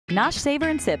Nosh, savor,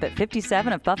 and sip at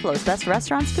 57 of Buffalo's best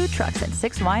restaurants, food trucks, and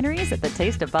 6 wineries at the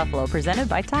Taste of Buffalo, presented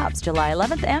by Tops, July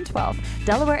 11th and 12th.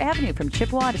 Delaware Avenue from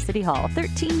Chippewa to City Hall.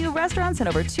 13 new restaurants and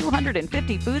over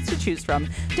 250 foods to choose from.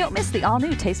 Don't miss the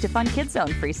all-new Taste of Fun Kids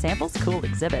Zone. Free samples, cool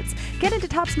exhibits. Get into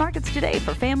Tops Markets today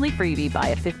for family freebie. Buy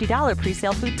a $50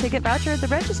 pre-sale food ticket voucher at the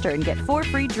register and get 4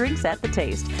 free drinks at the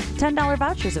Taste. $10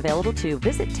 vouchers available too.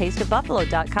 Visit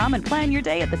tasteofbuffalo.com and plan your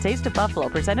day at the Taste of Buffalo,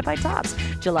 presented by Tops,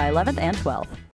 July 11th and 12th.